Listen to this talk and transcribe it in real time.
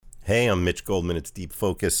Hey, I'm Mitch Goldman. It's Deep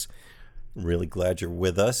Focus. Really glad you're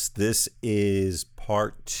with us. This is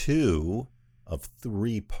part 2 of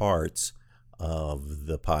 3 parts of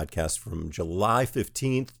the podcast from July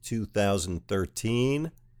 15th,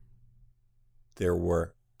 2013. There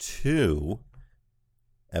were 2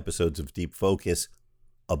 episodes of Deep Focus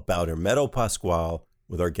about Hermeto Pascual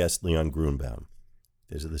with our guest Leon Grunbaum.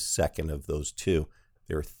 This is the second of those 2.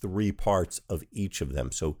 There are 3 parts of each of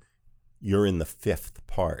them. So you're in the 5th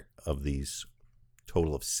part of these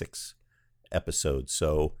total of 6 episodes.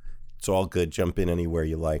 So it's all good. Jump in anywhere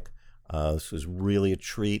you like. This was really a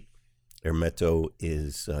treat. Hermeto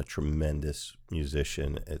is a tremendous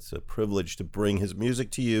musician. It's a privilege to bring his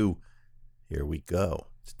music to you. Here we go.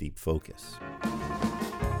 It's Deep Focus.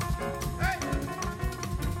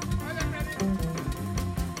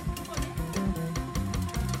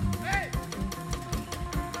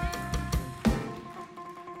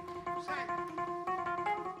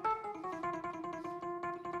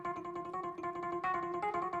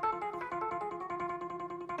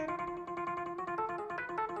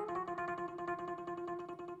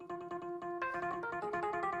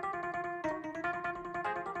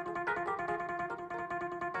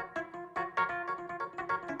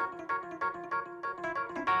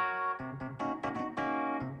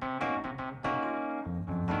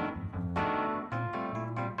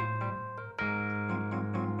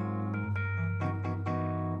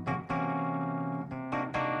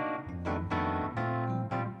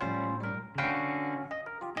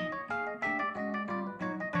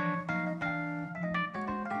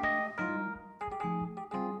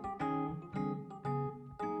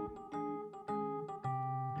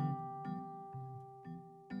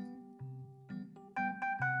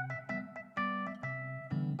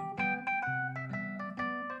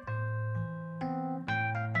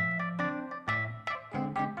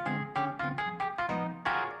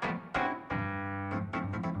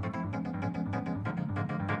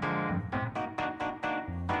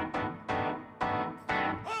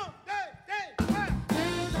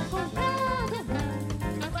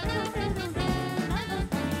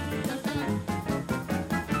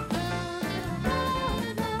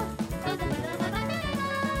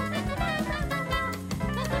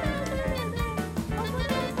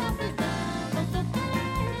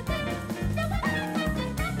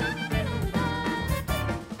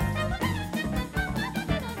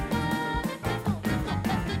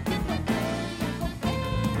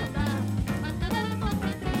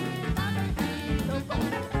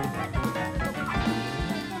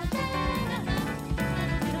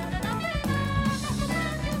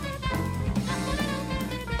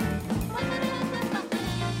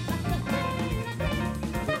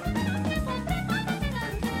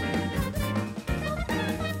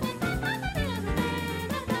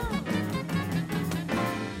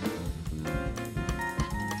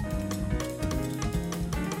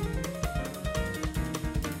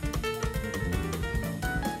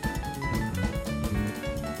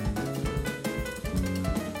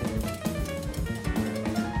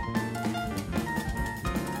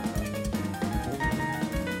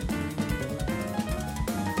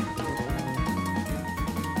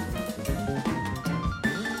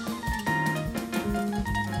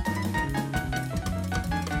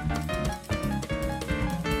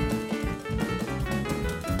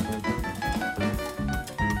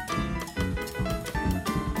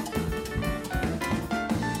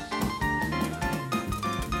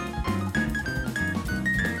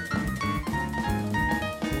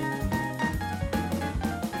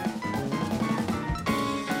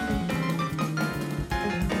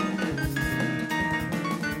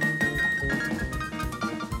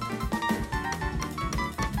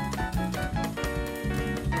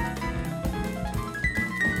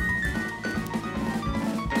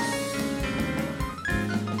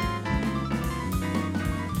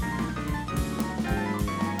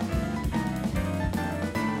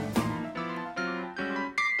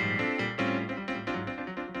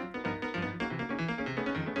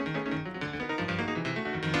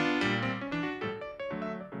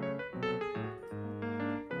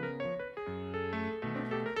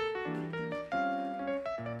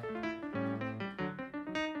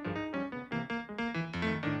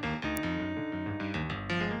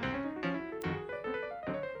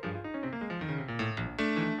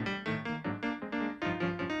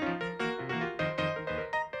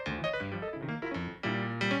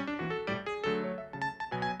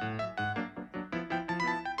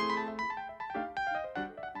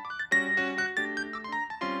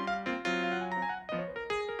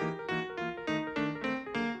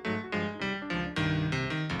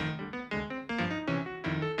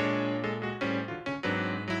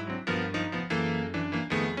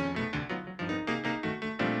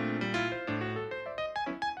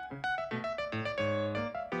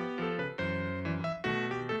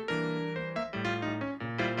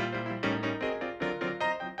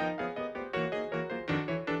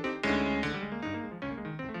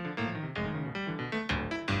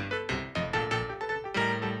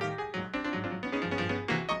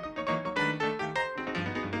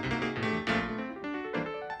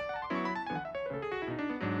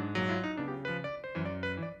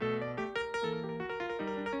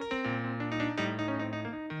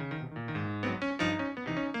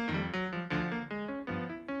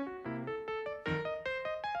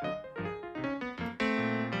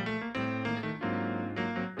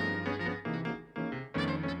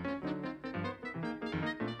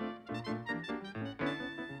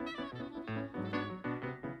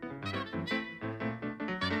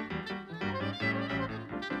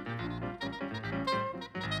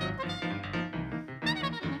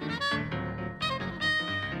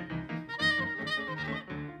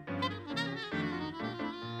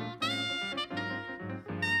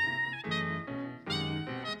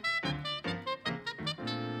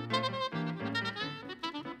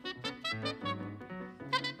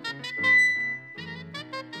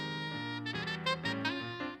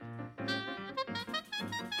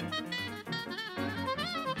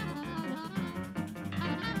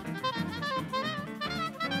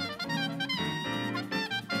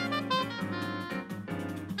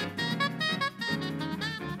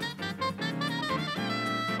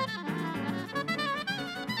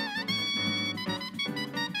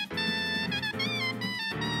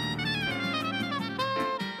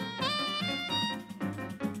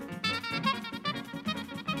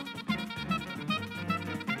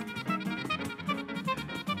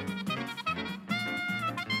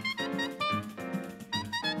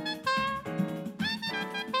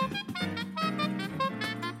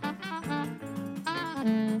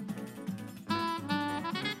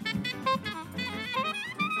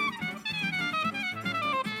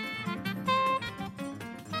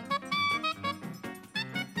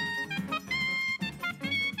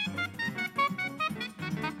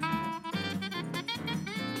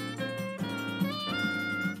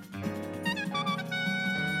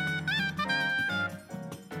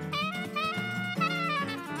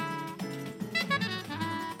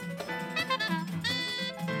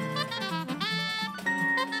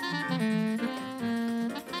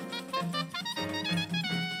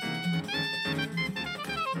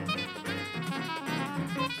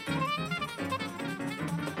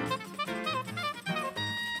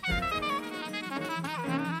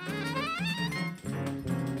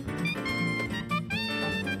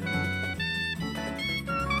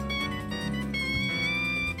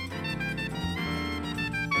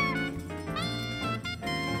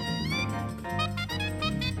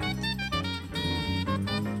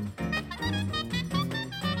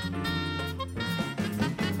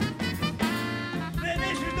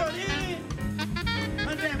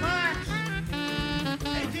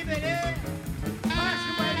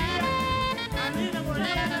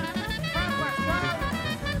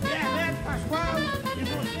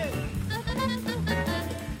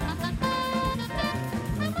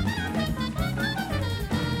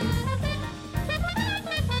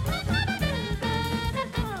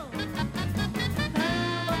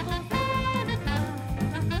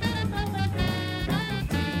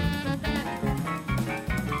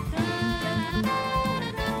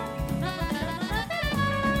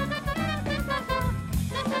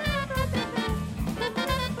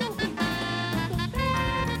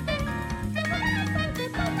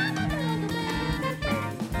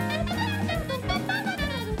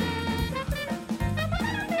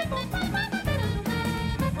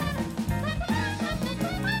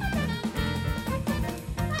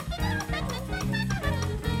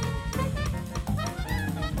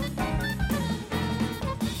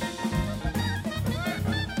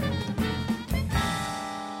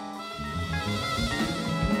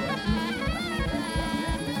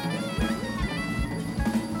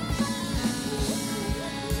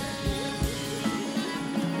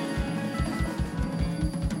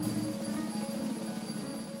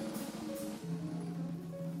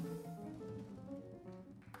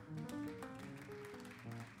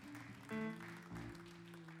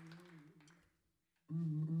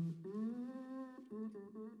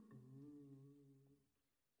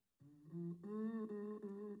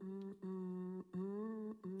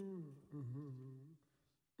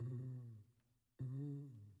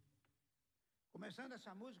 Começando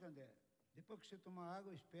essa música, André, depois que você tomar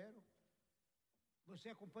água, eu espero. Você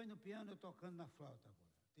acompanha no piano, eu tocando na flauta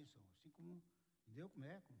agora. Atenção, assim como... Entendeu como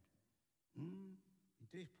é? Em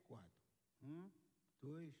 3/4. 1,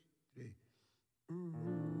 2, 3.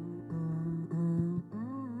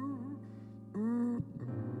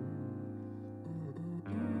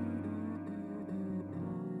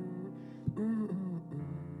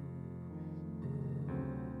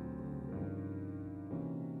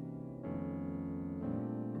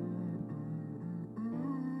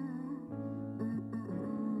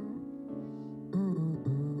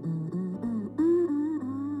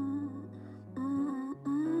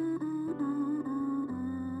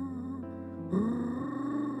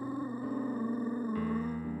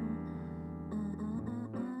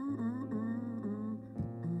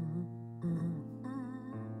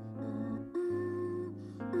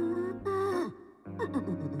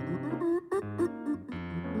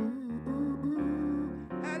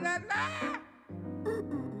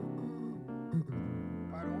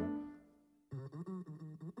 Parou.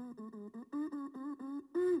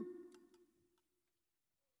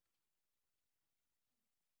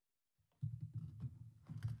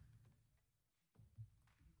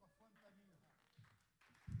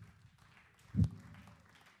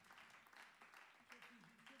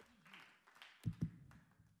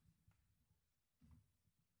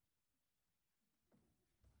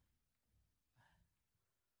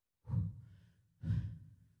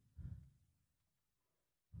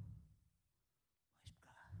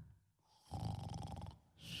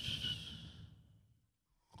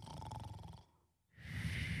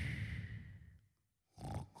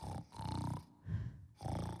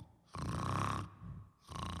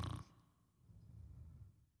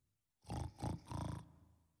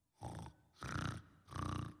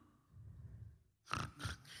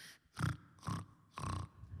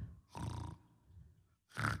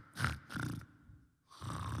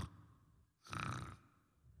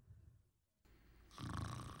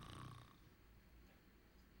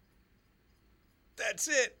 That's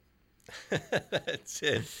it. That's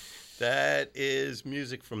it. That is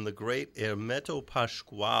music from the great Hermeto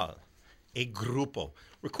Pascual, a grupo,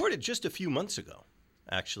 recorded just a few months ago,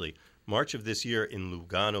 actually, March of this year in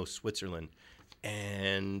Lugano, Switzerland.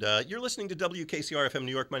 And you're listening to WKCR FM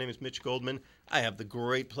New York. My name is Mitch Goldman. I have the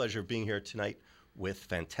great pleasure of being here tonight with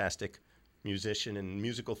fantastic musician and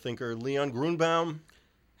musical thinker Leon Grunbaum.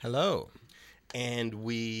 Hello. And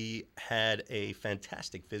we had a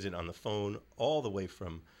fantastic visit on the phone all the way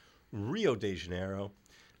from Rio de Janeiro.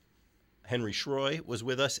 Henry Schroy was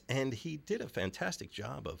with us, and he did a fantastic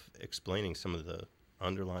job of explaining some of the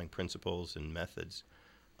underlying principles and methods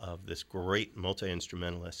of this great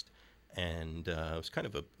multi-instrumentalist. And it was kind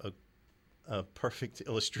of a perfect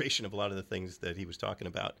illustration of a lot of the things that he was talking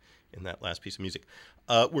about in that last piece of music.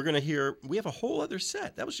 We're going to hear, we have a whole other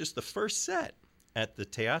set. That was just the first set at the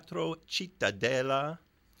Teatro Cittadella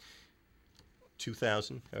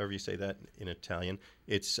 2000, however you say that in Italian.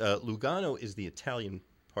 It's Lugano is the Italian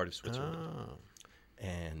part of Switzerland. Oh.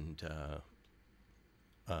 And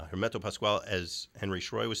Hermeto Pascual, as Henry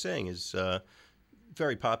Schroy was saying, is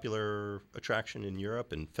very popular attraction in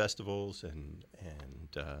Europe and festivals, and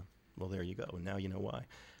well, there you go. And now you know why.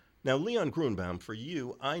 Now, Leon Grunbaum, for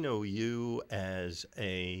you, I know you as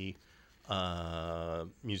a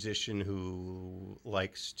musician who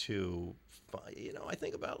likes to, I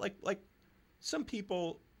think about like some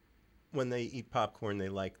people, when they eat popcorn, they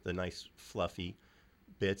like the nice fluffy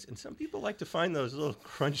bits, and some people like to find those little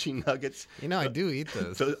crunchy nuggets. I do eat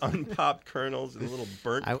those. Those unpopped kernels and little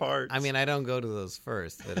burnt parts. I mean, I don't go to those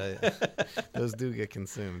first, but those do get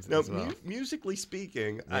consumed now, as well. Musically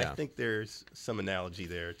speaking, Yeah. I think there's some analogy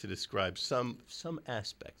there to describe some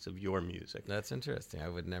aspects of your music. That's interesting. I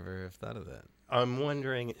would never have thought of that. I'm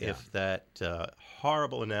wondering if that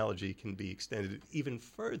horrible analogy can be extended even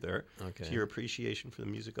further to your appreciation for the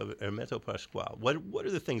music of Hermeto Pascual. What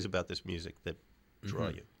are the things about this music that draw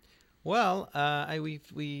you? Well,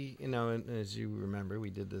 we as you remember,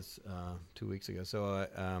 we did this 2 weeks ago. So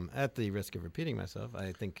at the risk of repeating myself,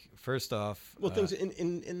 I think first off, things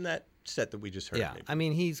in that set that we just heard. Yeah, maybe. I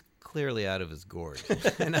mean, he's clearly out of his gourd,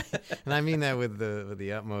 and I mean that with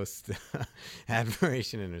the utmost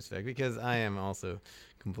admiration and respect, because I am also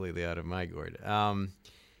completely out of my gourd.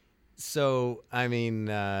 So I mean,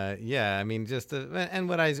 and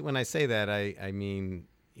when I say that, I mean,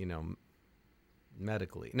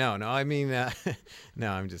 medically. No, I mean,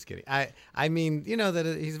 no, I'm just kidding. I mean,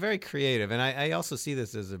 that he's very creative, and I also see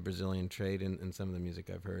this as a Brazilian trait in some of the music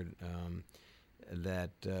I've heard.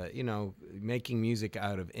 That making music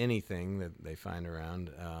out of anything that they find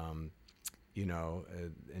around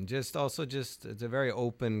and just also just it's a very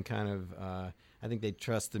open kind of. I think they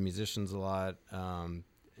trust the musicians a lot,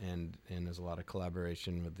 and there's a lot of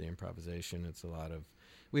collaboration with the improvisation. It's a lot of.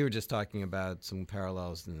 We were just talking about some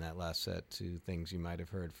parallels in that last set to things you might have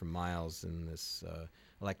heard from Miles in this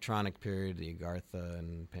electronic period, the Agartha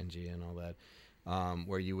and Pangea and all that.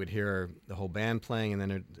 Where you would hear the whole band playing and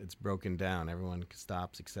then it's broken down. Everyone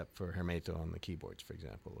stops except for Hermeto on the keyboards, for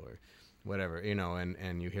example, or whatever,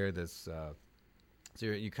 and you hear this. So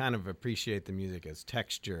you kind of appreciate the music as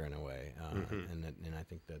texture in a way, and I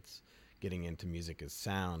think that's getting into music as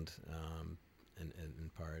sound in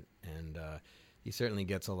part. And he certainly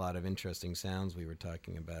gets a lot of interesting sounds. We were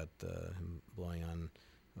talking about him blowing on.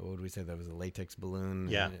 What would we say? That was a latex balloon.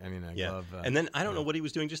 Yeah, I love. And then I don't know what he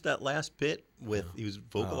was doing. Just that last bit with he was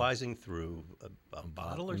vocalizing through a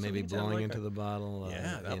bottle or something. Maybe blowing into the bottle.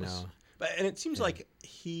 Yeah, that was. And it seems like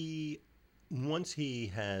once he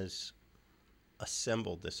has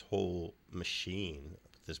assembled this whole machine,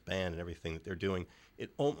 this band and everything that they're doing,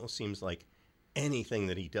 it almost seems like anything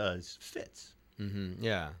that he does fits. Mm-hmm.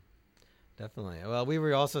 Yeah, definitely. Well, we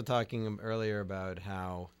were also talking earlier about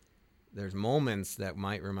how there's moments that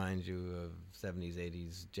might remind you of 70s,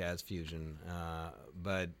 80s jazz fusion.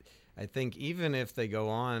 But I think even if they go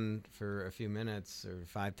on for a few minutes or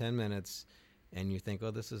 5-10 minutes and you think,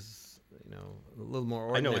 oh, this is, a little more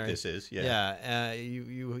ordinary. I know what this is, yeah. Yeah,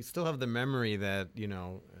 you still have the memory that,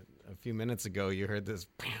 a few minutes ago you heard this,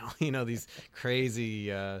 these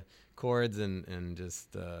crazy chords and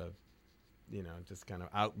just... just kind of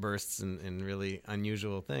outbursts and really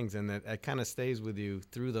unusual things. And that kind of stays with you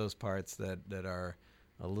through those parts that are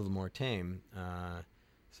a little more tame.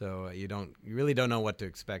 So you really don't know what to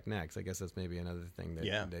expect next. I guess that's maybe another thing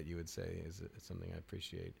that you would say is something I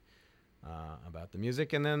appreciate about the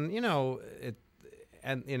music. And then,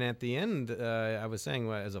 at the end, I was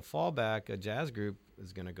saying, as a fallback, a jazz group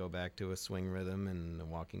is going to go back to a swing rhythm and a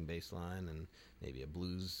walking bass line and maybe a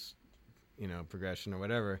blues progression or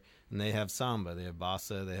whatever, and they have samba, they have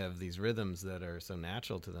bossa, they have these rhythms that are so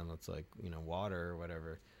natural to them. It's like water or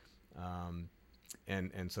whatever,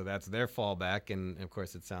 and so that's their fallback. And of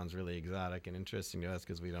course, it sounds really exotic and interesting to us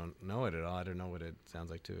because we don't know it at all. I don't know what it sounds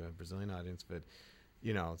like to a Brazilian audience, but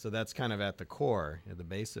so that's kind of at the core, at the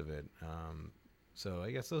base of it. So I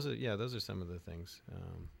guess those are some of the things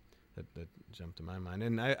that jump to my mind.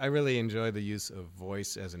 And I really enjoy the use of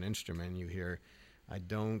voice as an instrument. You hear. I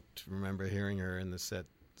don't remember hearing her in the set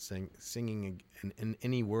singing in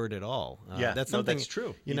any word at all. That's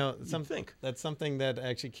true. Think that's something that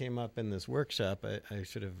actually came up in this workshop. I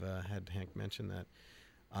should have had Hank mention that.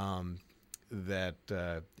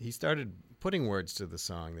 That he started putting words to the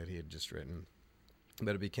song that he had just written,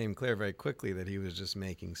 but it became clear very quickly that he was just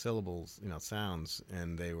making syllables, sounds,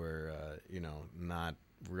 and they were, not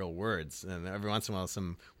real words. And every once in a while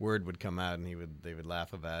some word would come out and they would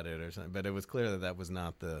laugh about it or something, but it was clear that was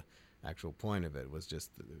not the actual point of it. It was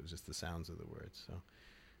just the sounds of the words.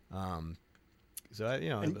 And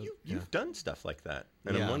you've done stuff like that,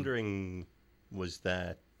 and I'm wondering, was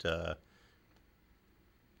that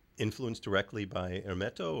influenced directly by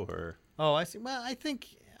Hermeto or? Oh, I see. Well, I think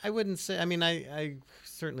I wouldn't say. I mean, I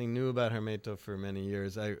certainly knew about Hermeto for many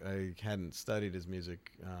years. I hadn't studied his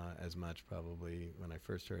music as much probably when I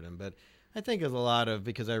first heard him. But I think there's a lot of,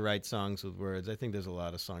 because I write songs with words, I think there's a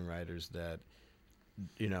lot of songwriters that,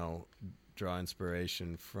 draw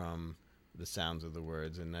inspiration from the sounds of the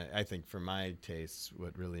words. And I think for my tastes,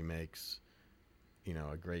 what really makes,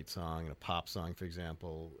 a great song, a pop song, for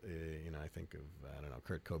example, I think of,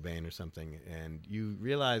 Kurt Cobain or something, and you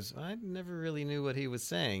realize I never really knew what he was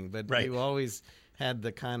saying, but you always had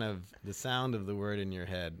the kind of the sound of the word in your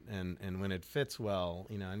head, and when it fits well,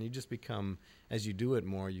 and you just become, as you do it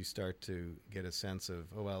more, you start to get a sense of,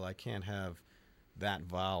 oh, well, I can't have that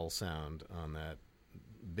vowel sound on that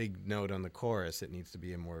big note on the chorus. It needs to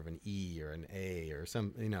be more of an E or an A or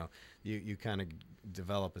some, you kind of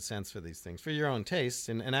develop a sense for these things for your own tastes.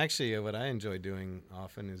 And actually what I enjoy doing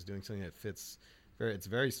often is doing something that fits, it's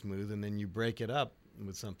very smooth, and then you break it up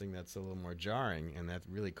with something that's a little more jarring, and that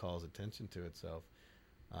really calls attention to itself.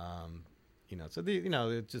 So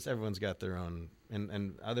it's just everyone's got their own,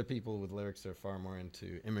 and other people with lyrics are far more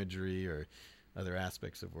into imagery or other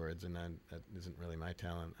aspects of words, and that isn't really my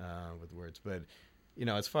talent with words. But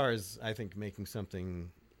as far as I think making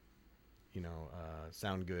something,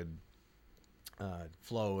 sound good,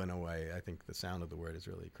 flow in a way, I think the sound of the word is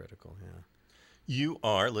really critical. Yeah. You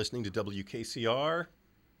are listening to WKCR.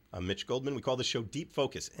 I'm Mitch Goldman. We call the show Deep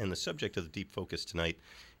Focus, and the subject of the Deep Focus tonight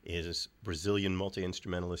is Brazilian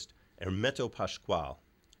multi-instrumentalist Hermeto Pascoal.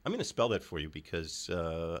 I'm going to spell that for you because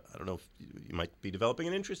I don't know if you might be developing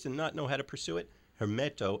an interest and not know how to pursue it.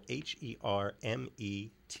 Hermeto, Hermeto,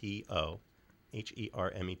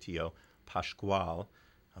 Hermeto, Pascual.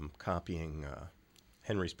 I'm copying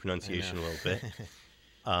Henry's pronunciation a little bit.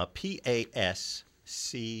 Pascoal,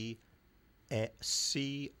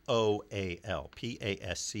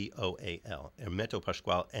 Pascoal, Hermeto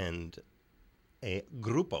Pascual, and a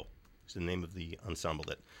Grupo is the name of the ensemble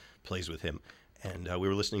that plays with him. And we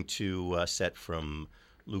were listening to a set from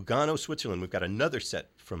Lugano, Switzerland. We've got another set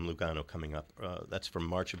from Lugano coming up. That's from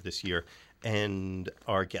March of this year. And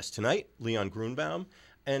our guest tonight, Leon Grunbaum.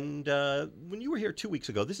 And when you were here 2 weeks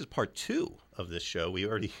ago, this is part 2 of this show. We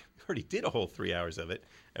already did a whole 3 hours of it,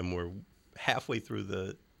 and we're halfway through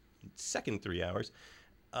the second 3 hours.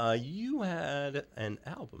 You had an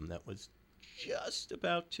album that was just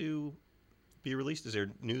about to be released. Is there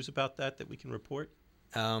news about that we can report?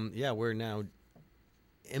 Yeah, we're now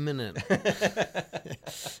imminent.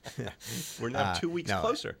 We're now 2 weeks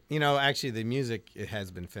closer. Actually, the music, it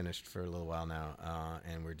has been finished for a little while now,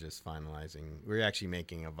 and we're just finalizing. We're actually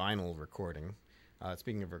making a vinyl recording.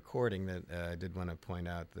 Speaking of recording, that I did want to point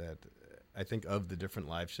out that I think of the different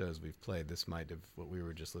live shows we've played, this might have, what we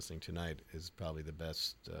were just listening tonight, is probably the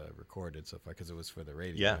best recorded so far because it was for the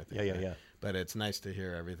radio. Yeah. But it's nice to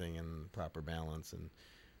hear everything in proper balance, and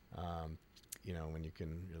when you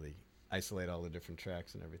can really isolate all the different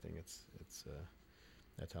tracks and everything, it's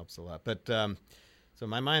that helps a lot. But so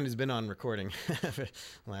my mind has been on recording for the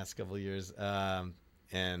last couple of years,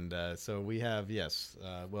 and so we have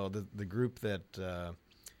the group that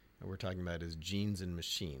we're talking about is Genes and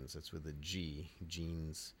Machines. It's with a G,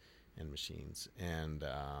 Genes and Machines, and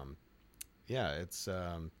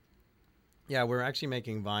we're actually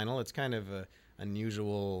making vinyl. It's kind of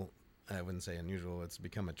unusual. I wouldn't say unusual. It's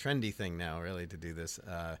become a trendy thing now, really, to do this.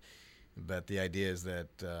 But the idea is that,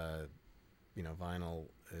 vinyl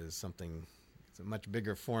is something, it's a much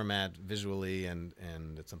bigger format visually, and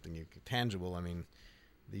it's something tangible. I mean,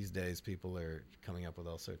 these days people are coming up with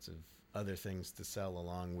all sorts of other things to sell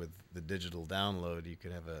along with the digital download. You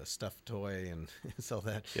could have a stuffed toy and sell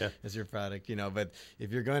that as your product, But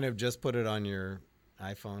if you're going to just put it on your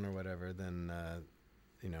iPhone or whatever, then,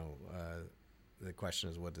 the question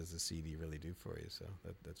is, what does the CD really do for you? So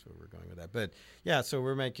that's where we're going with that. But so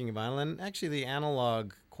we're making vinyl, and actually the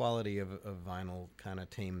analog quality of vinyl kind of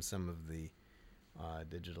tames some of the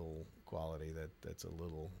digital quality that's a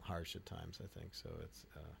little harsh at times, I think. So it's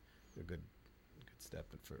a good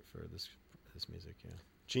step for this music. Yeah.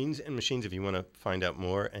 Genes and Machines. If you want to find out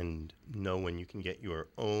more and know when you can get your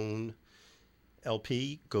own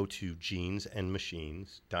LP, go to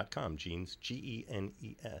genesandmachines.com. Genes,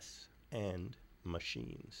 Genes, and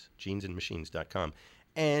Machines, genesandmachines.com.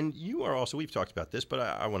 And you are also, we've talked about this, but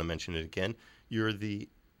I want to mention it again, you're the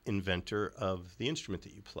inventor of the instrument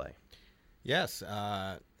that you play. Yes,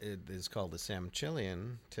 it is called the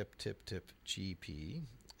Samchillian Tip GP,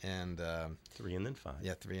 and 3 and then 5.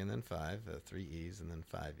 Yeah, 3 and then 5, 3 E's and then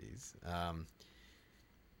 5 E's.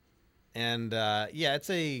 It's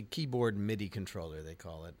a keyboard MIDI controller, they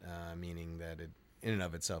call it, meaning that it in and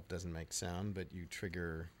of itself doesn't make sound, but you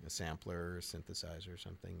trigger a sampler or a synthesizer or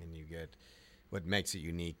something, and you get, what makes it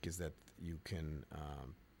unique is that you can,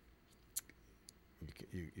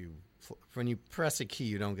 when you press a key,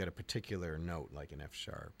 you don't get a particular note like an F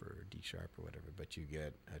sharp or D sharp or whatever, but you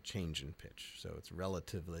get a change in pitch. So it's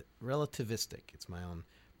relativistic. It's my own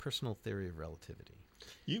personal theory of relativity.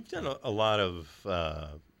 You've done a lot of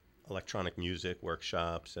electronic music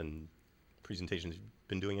workshops and presentations. You've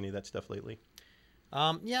been doing any of that stuff lately?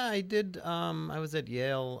 I did. I was at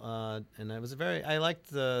Yale, and I liked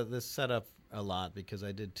this setup a lot because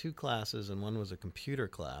I did 2 classes, and one was a computer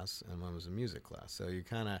class and one was a music class. So you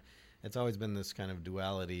it's always been this kind of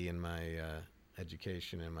duality in my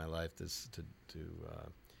education in my life, to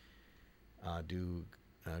do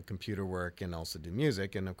computer work and also do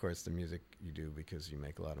music. And of course, the music you do because you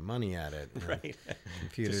make a lot of money at it. Right.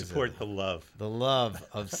 Computers to support the love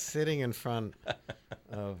of sitting in front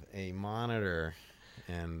of a monitor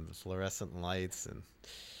and fluorescent lights and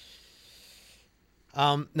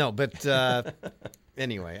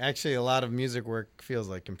anyway, actually a lot of music work feels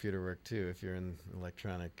like computer work too if you're in the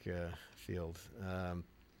electronic field.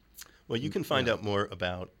 Well, you can find out more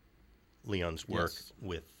about Leon's work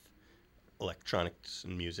with electronics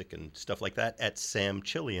and music and stuff like that at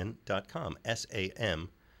samchillian.com.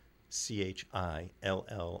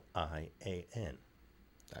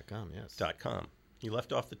 SAMChillian.com, yes. .com. You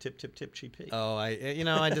left off the tip GP. Oh,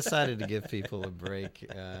 I decided to give people a break.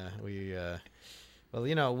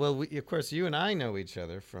 Of course, you and I know each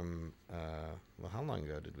other from, how long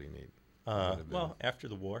ago did we meet? Would have been- Well, after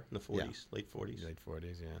the war, in the 40s, late 40s. Late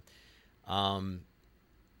 40s, yeah.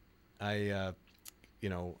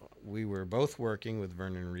 We were both working with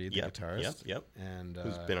Vernon Reid, the guitarist. Yep. And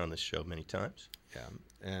Who's been on this show many times.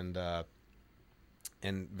 Yeah,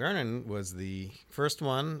 and Vernon was the first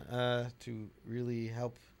one to really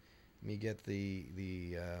help me get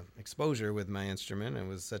the exposure with my instrument. It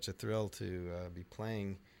was such a thrill to be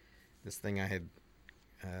playing this thing I had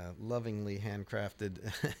lovingly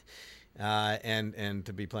handcrafted, and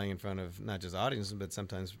to be playing in front of not just audiences, but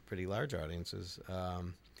sometimes pretty large audiences.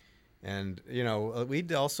 And, we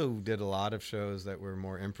also did a lot of shows that were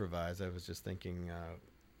more improvised. I was just thinking,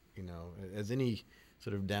 as any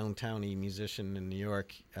sort of downtowny musician in New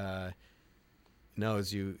York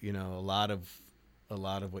knows, a lot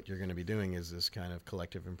of what you're going to be doing is this kind of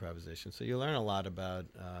collective improvisation. So you learn a lot about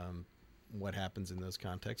what happens in those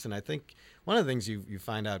contexts. And I think one of the things you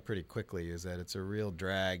find out pretty quickly is that it's a real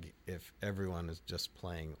drag if everyone is just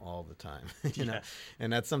playing all the time, know?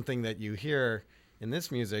 And that's something that you hear in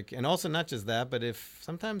this music. And also not just that, but if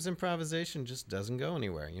sometimes improvisation just doesn't go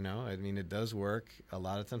anywhere, I mean, it does work a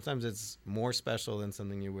lot of times. Sometimes it's more special than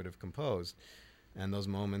something you would have composed. And those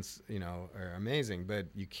moments, are amazing, but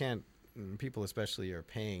you can't, people especially are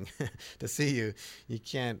paying to see you. You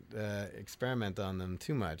can't experiment on them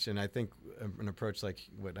too much. And I think an approach like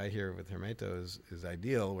what I hear with Hermeto is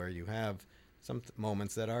ideal, where you have some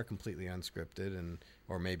moments that are completely unscripted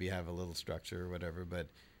or maybe have a little structure or whatever, but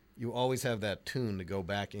you always have that tune to go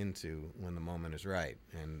back into when the moment is right.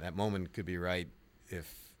 And that moment could be right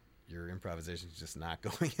if your improvisation is just not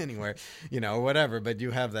going anywhere, whatever, but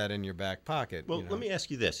you have that in your back pocket. Well, let me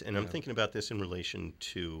ask you this, and I'm thinking about this in relation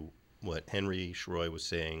to what Henry Schroy was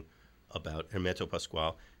saying about Hermeto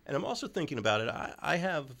Pascoal, and I'm also thinking about it. I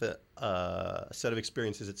have a set of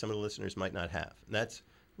experiences that some of the listeners might not have, and that's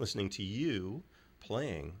listening to you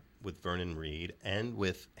playing with Vernon Reid and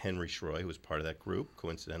with Henry Schroy, who was part of that group,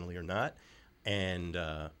 coincidentally or not, and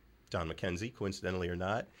Don McKenzie, coincidentally or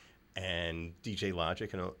not, and DJ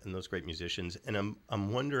Logic and those great musicians. And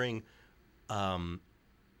I'm wondering,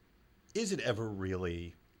 is it ever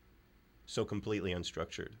really so completely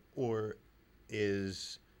unstructured, or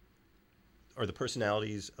are the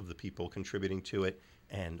personalities of the people contributing to it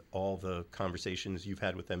and all the conversations you've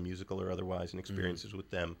had with them, musical or otherwise, and experiences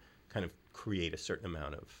with them kind of create a certain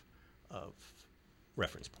amount of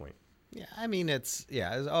reference point? Yeah, I mean, it's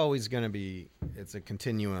always going to be, it's a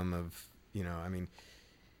continuum of,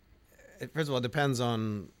 first of all, it depends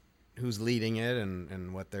on who's leading it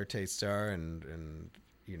and what their tastes are and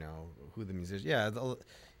who the musician. Yeah,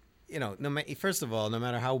 first of all, no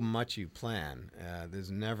matter how much you plan,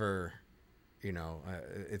 there's never,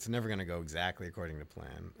 it's never going to go exactly according to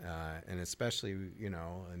plan. And especially, in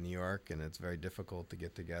New York, and it's very difficult to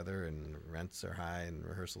get together, and rents are high, and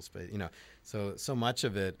rehearsal space, so much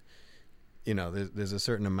of it, there's a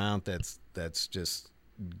certain amount that's just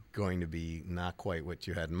going to be not quite what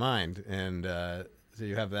you had in mind. And so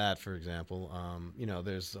you have that, for example.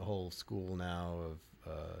 There's a whole school now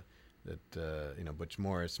of that Butch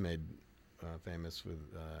Morris made famous with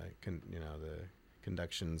the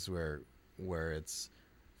conductions where it's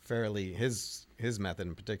fairly, his method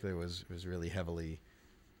in particular was really heavily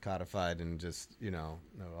codified, and just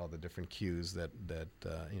all the different cues that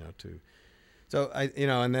to. So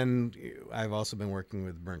and then I've also been working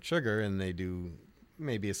with Burnt Sugar, and they do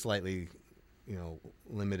maybe a slightly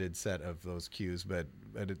limited set of those cues, but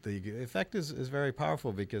the effect is very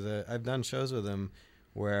powerful, because I've done shows with them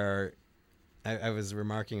where I was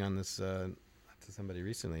remarking on this to somebody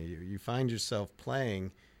recently. You find yourself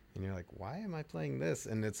playing, and you're like, why am I playing this?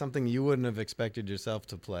 And it's something you wouldn't have expected yourself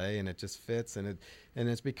to play, and it just fits. And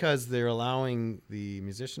it's because they're allowing the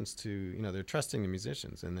musicians to, they're trusting the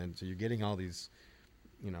musicians. And then so you're getting all these,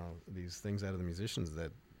 these things out of the musicians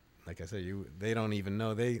that, like I said, they don't even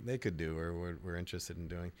know they could do or were interested in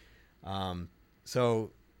doing.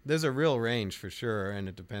 So there's a real range for sure, and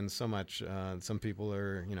it depends so much. Some people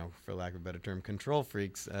are, for lack of a better term, control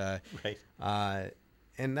freaks. Right.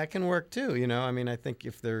 And that can work too, I mean, I think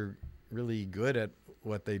if they're really good at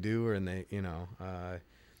what they do, and they,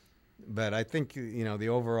 but I think, the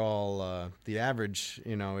overall, the average,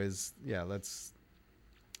 is, let's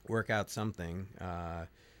work out something.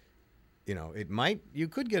 You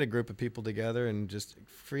could get a group of people together and just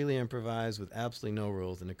freely improvise with absolutely no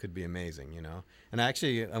rules, and it could be amazing, And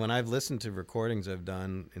actually, when I've listened to recordings I've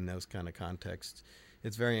done in those kind of contexts,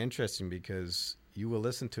 it's very interesting, because you will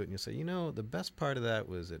listen to it and you'll say, the best part of that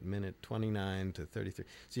was at minute 29 to 33.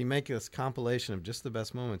 So you make this compilation of just the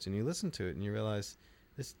best moments, and you listen to it and you realize,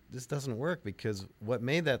 this doesn't work, because what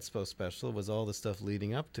made that so special was all the stuff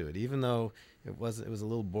leading up to it. Even though it was a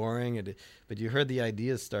little boring, but you heard the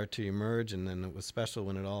ideas start to emerge, and then it was special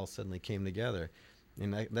when it all suddenly came together.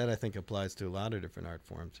 And that I think applies to a lot of different art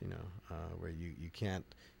forms, where you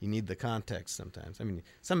need the context sometimes. I mean,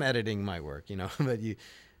 some editing might work, but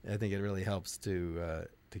I think it really helps to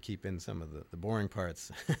keep in some of the boring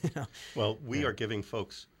parts. Well, we are giving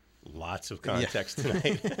folks lots of context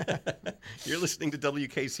tonight. You're listening to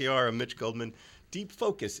WKCR. I'm Mitch Goldman. Deep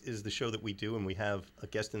Focus is the show that we do, and we have a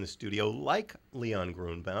guest in the studio like Leon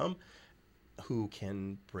Grunbaum, who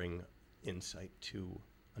can bring insight to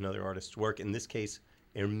another artist's work. In this case,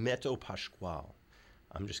 Hermeto Pascoal.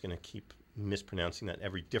 I'm just going to keep mispronouncing that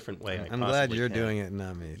every different way. I'm glad you're doing it,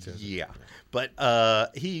 not me. Yeah. But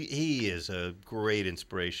he is a great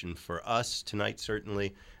inspiration for us tonight,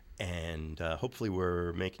 certainly. And hopefully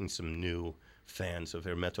we're making some new fans of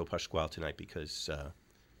Hermeto Pascoal tonight, because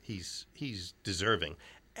he's deserving.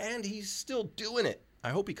 And he's still doing it. I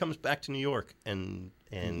hope he comes back to New York. And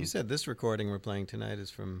you said this recording we're playing tonight is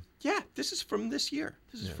from... Yeah, this is from this year.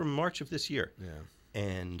 This is from March of this year. Yeah.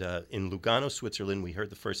 And in Lugano, Switzerland, we heard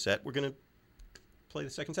the first set. We're going to play the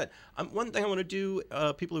second set. One thing I want to do,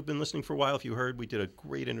 people who've been listening for a while, if you heard, we did a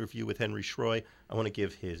great interview with Henry Schroy. I want to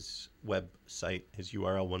give his website, his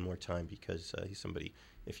URL one more time, because he's somebody,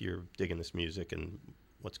 if you're digging this music and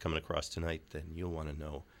what's coming across tonight, then you'll want to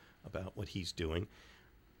know about what he's doing.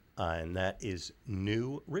 And that is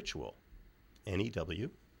New Ritual,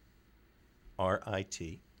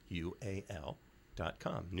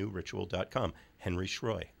 NEWRITUAL.com, newritual.com. Henry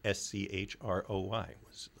Schroy, SCHROY,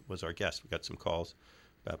 was our guest. We got some calls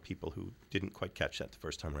about people who didn't quite catch that the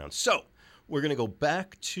first time around. So we're going to go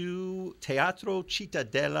back to Teatro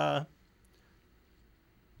Cittadella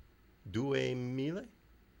 2000,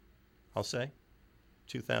 I'll say,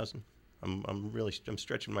 2000. I'm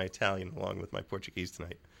stretching my Italian along with my Portuguese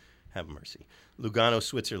tonight. Have mercy. Lugano,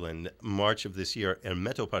 Switzerland, March of this year.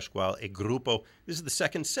 Hermeto Pascoal, e Gruppo. This is the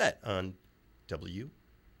second set on WKCR.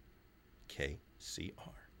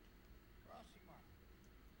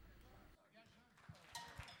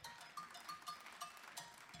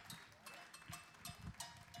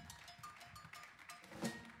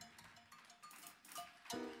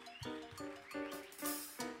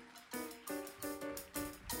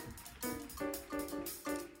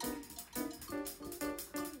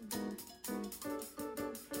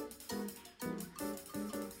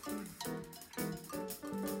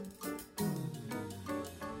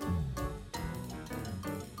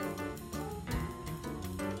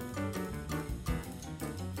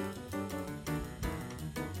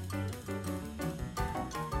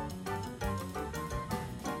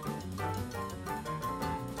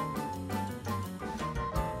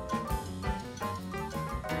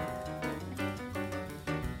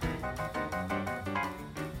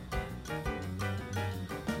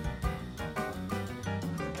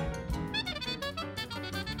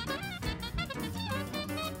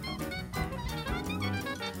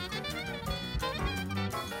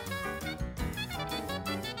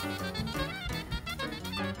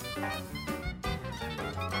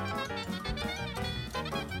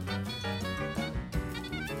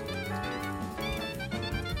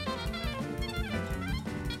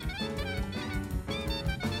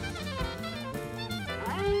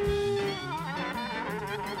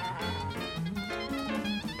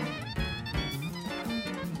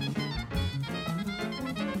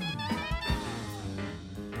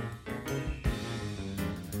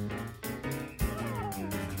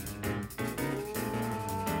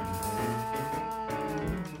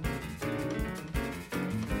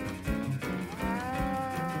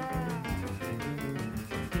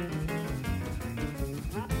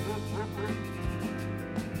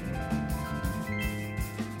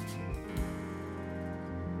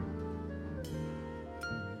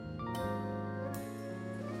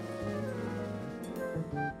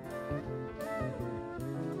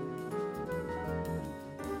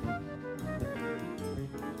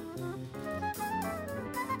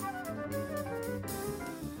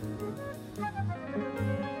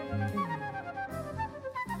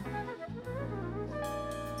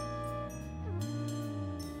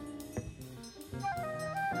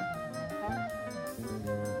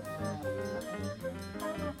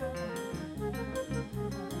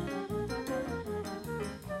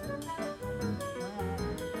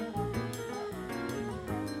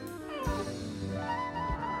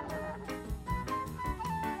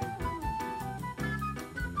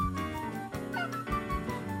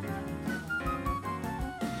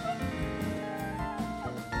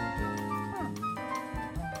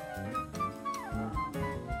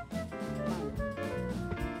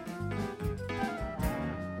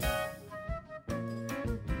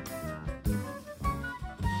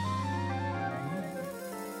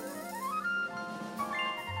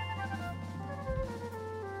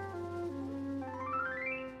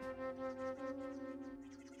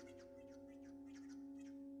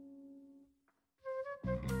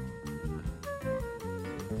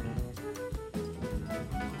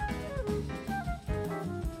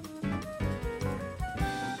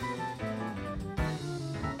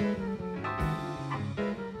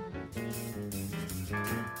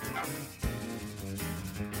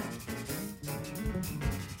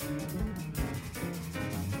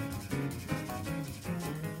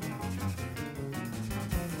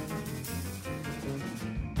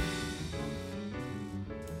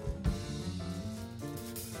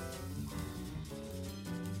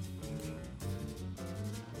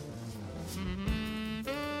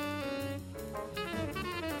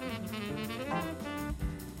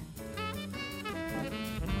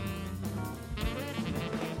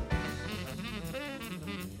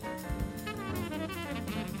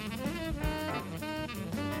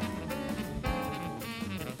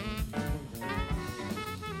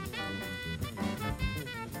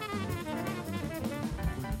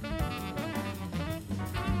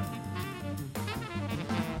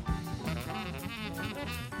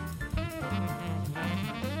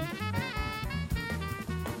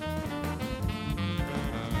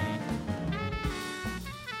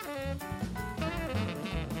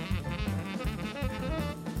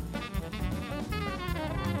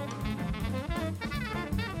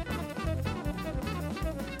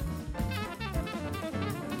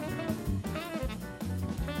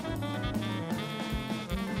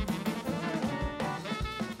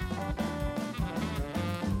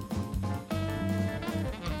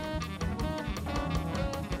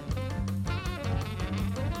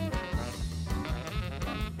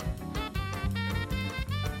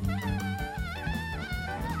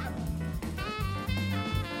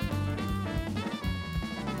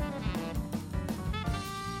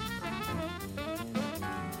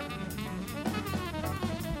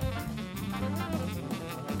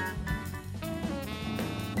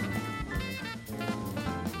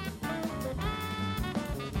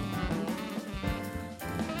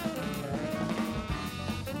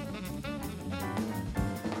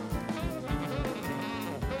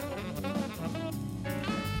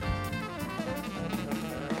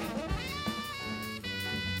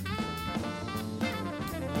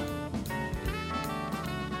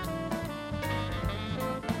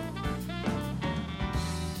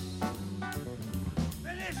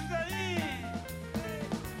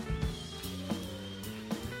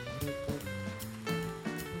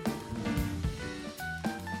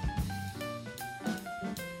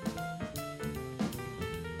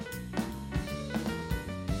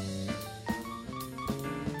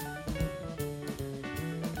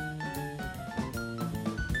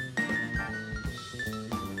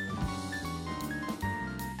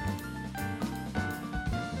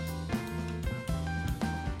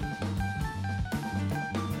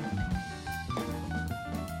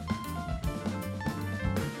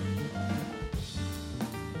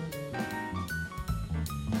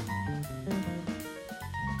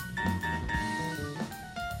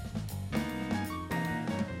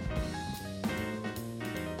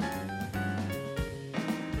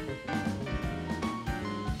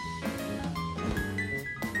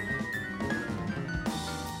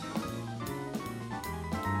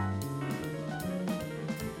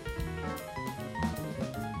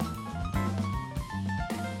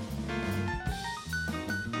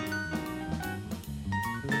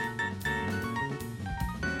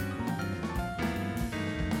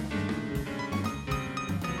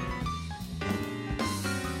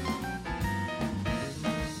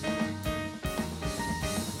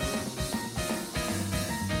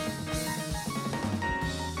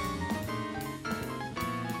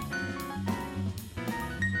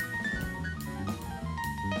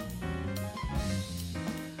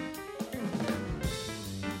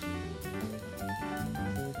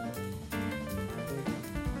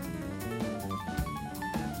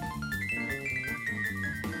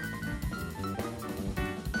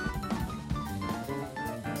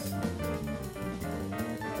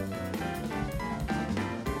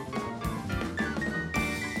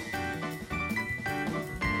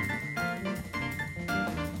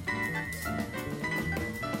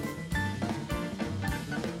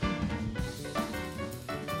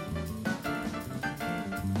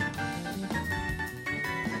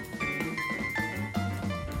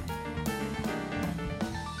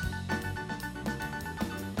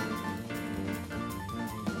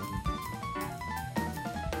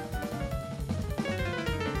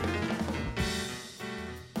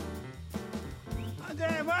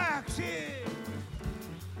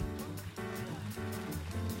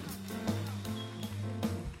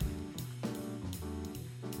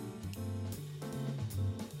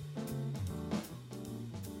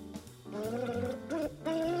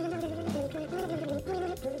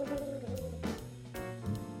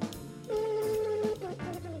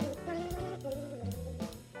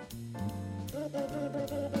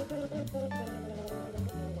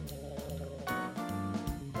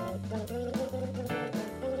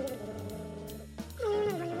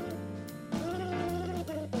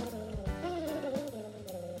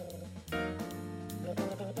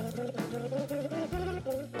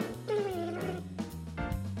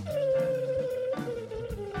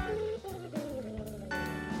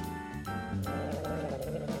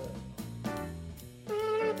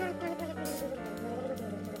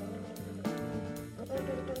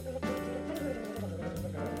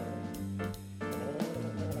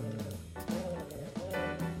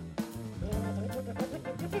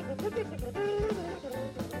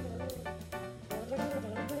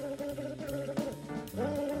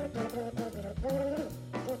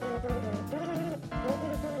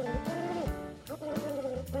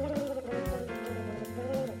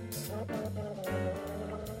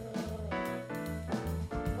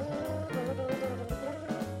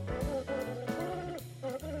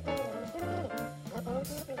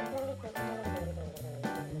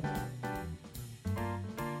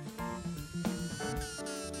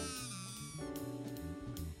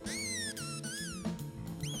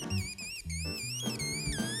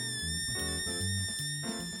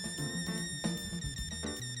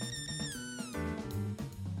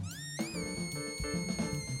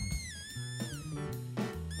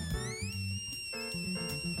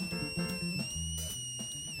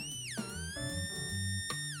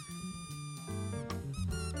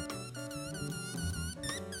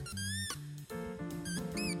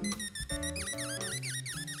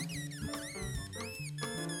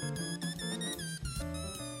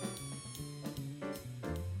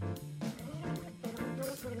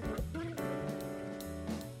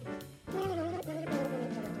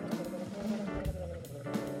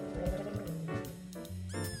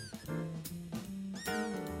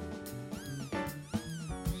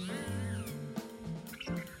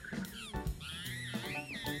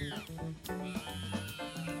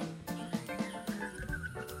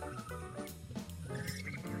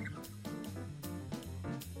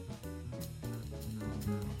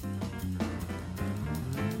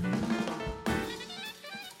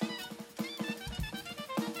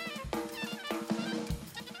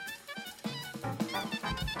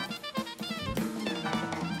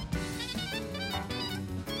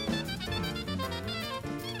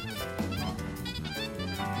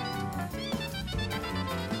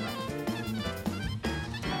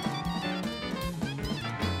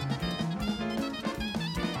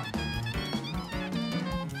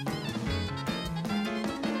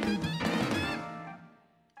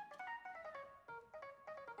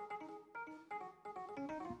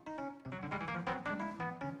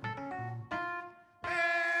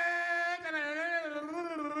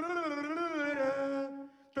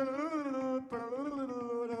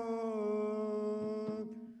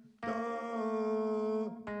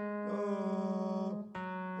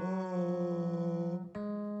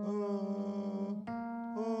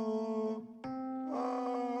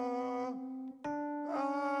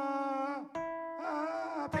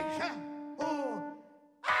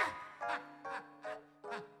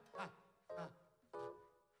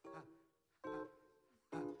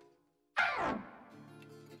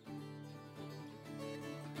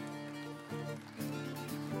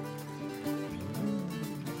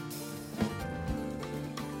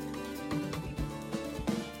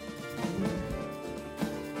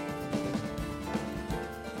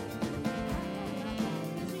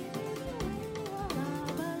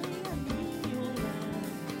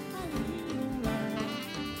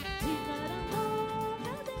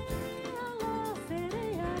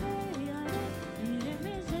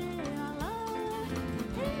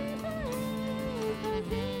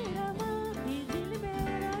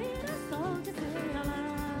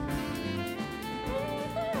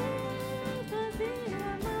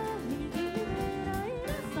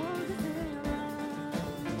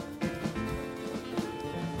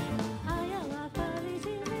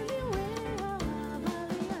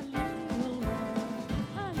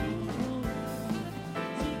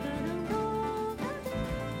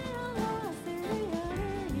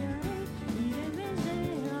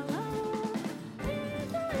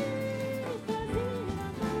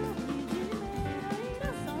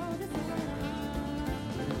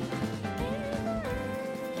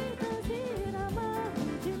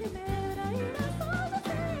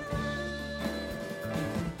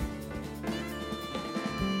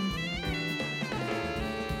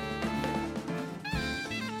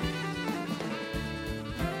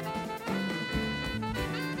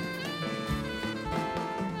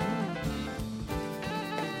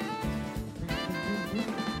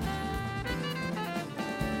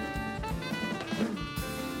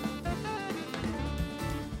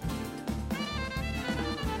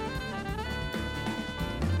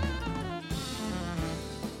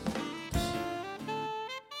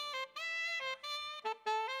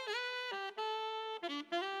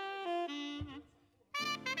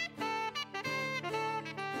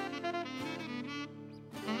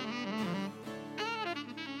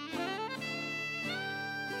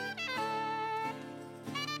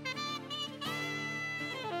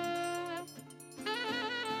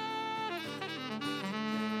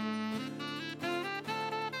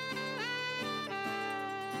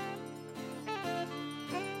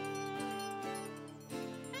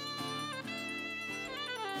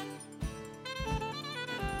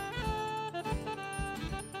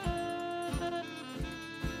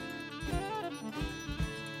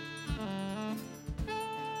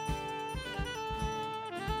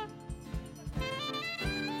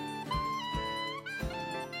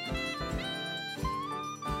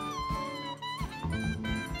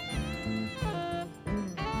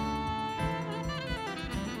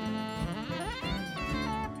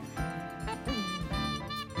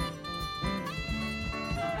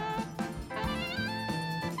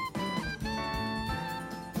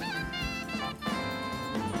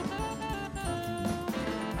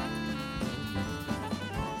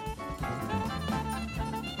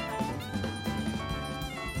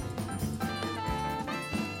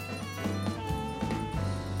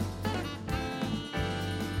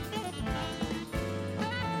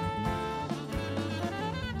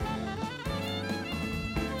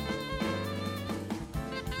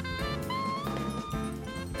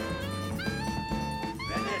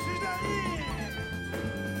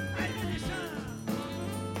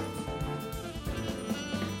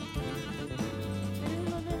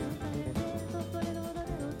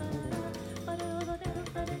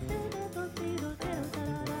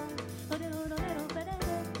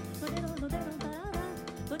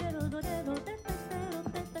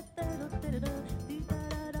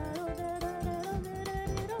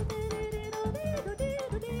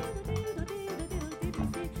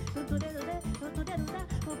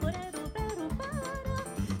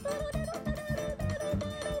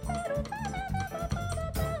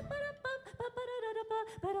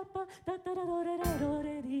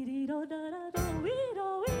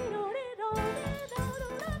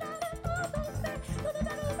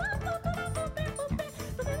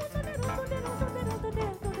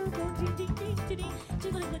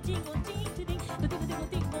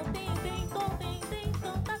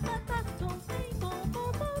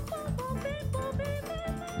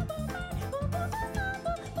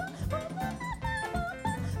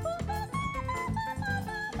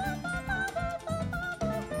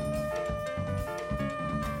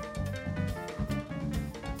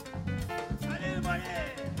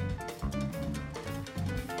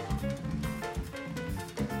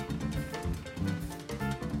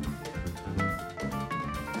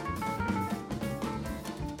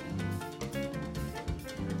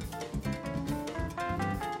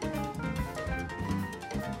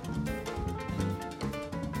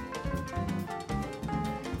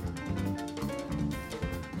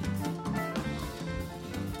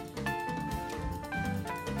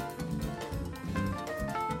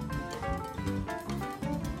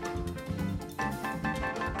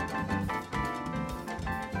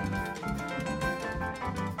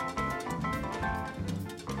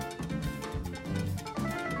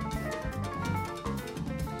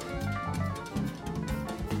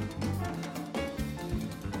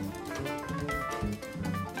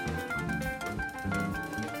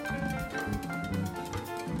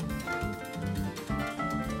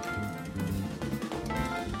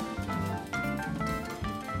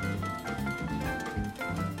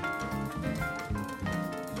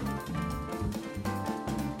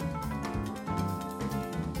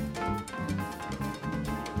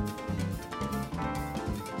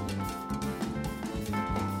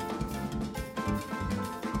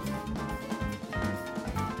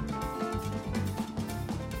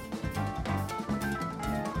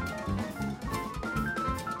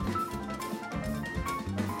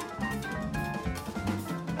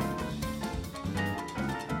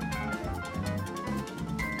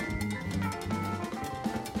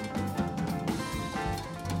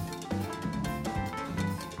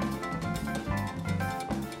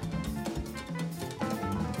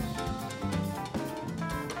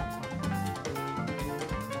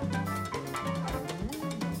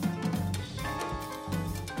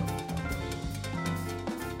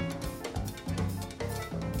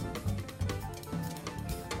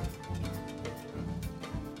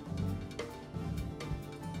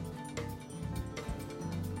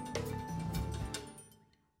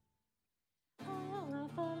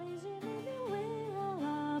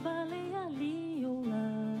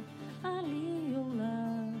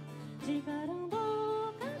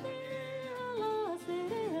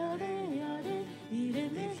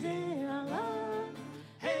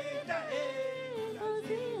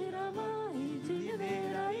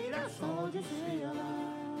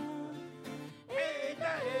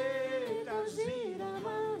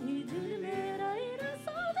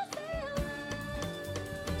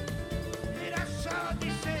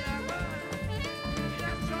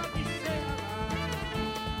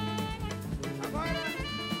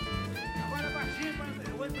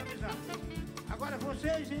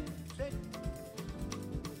 vocês, hein? Vocês.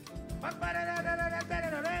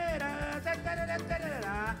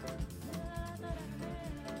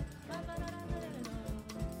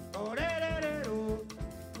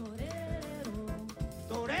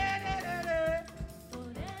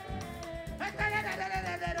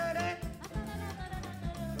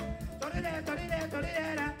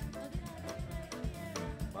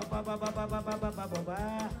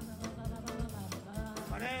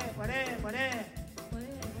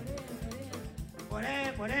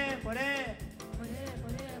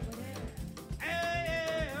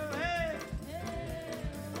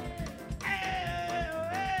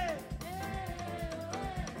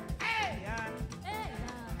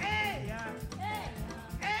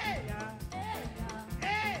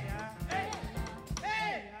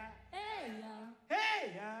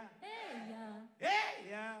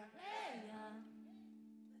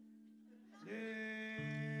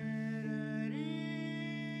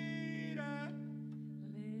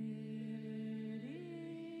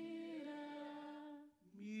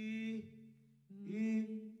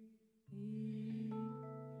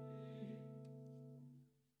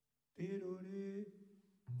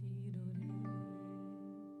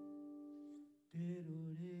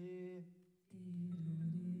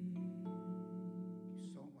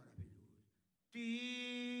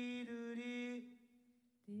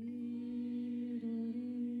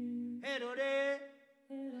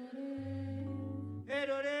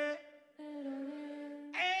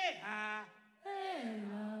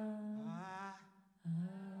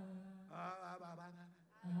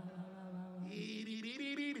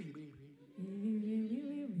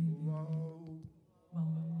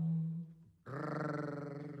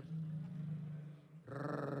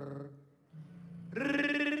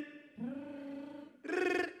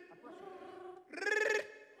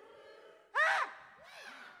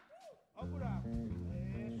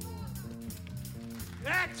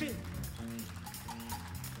 Action!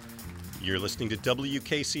 You're listening to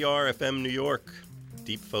WKCR FM New York.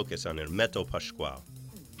 Deep Focus on Hermeto Pascual.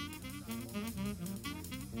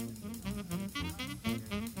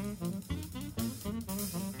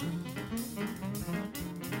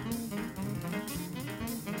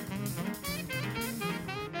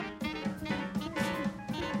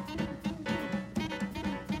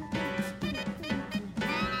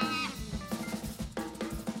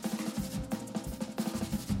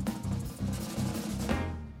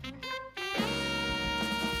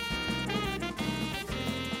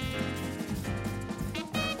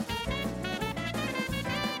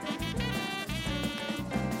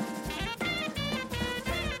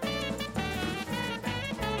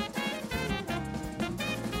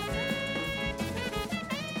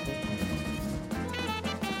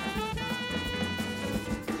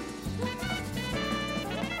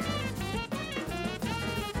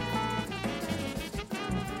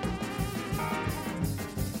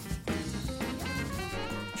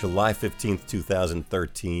 July 15th,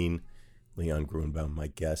 2013. Leon Grunbaum, my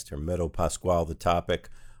guest. Hermeto Pascual, the topic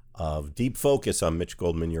of Deep Focus. I'm Mitch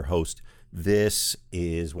Goldman, your host. This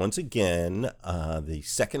is, once again, the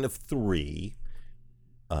second of three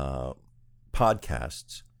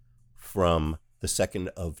podcasts from the second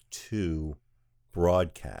of two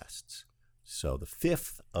broadcasts. So the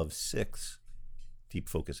fifth of six Deep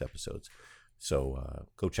Focus episodes. So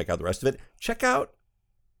go check out the rest of it. Check out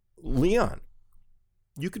Leon.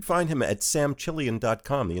 You could find him at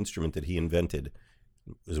samchillian.com. The instrument that he invented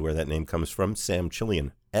is where that name comes from. Sam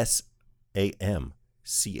Chillian. SAMCHILLIAN.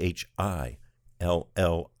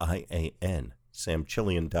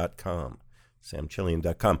 samchillian.com.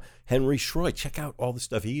 samchillian.com. Henry Schroy. Check out all the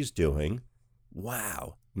stuff he's doing.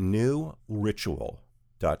 Wow.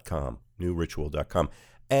 newritual.com. newritual.com.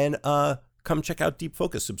 And come check out Deep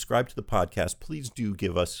Focus. Subscribe to the podcast. Please do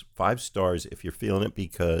give us 5 stars if you're feeling it,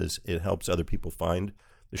 because it helps other people find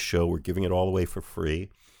the show. We're giving it all away for free,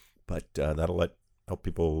 but that'll help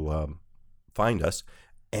people find us.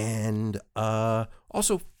 And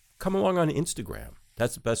also come along on Instagram.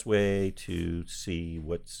 That's the best way to see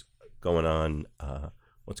what's going on,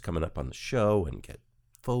 what's coming up on the show, and get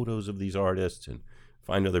photos of these artists and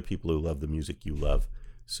find other people who love the music you love.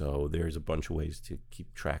 So there's a bunch of ways to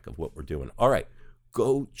keep track of what we're doing. All right,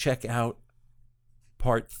 go check out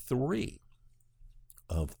part 3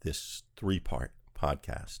 of this 3-part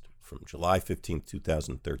podcast from July 15th,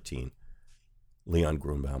 2013. Leon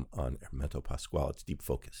Grunbaum on Hermeto Pascual. It's Deep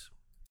Focus.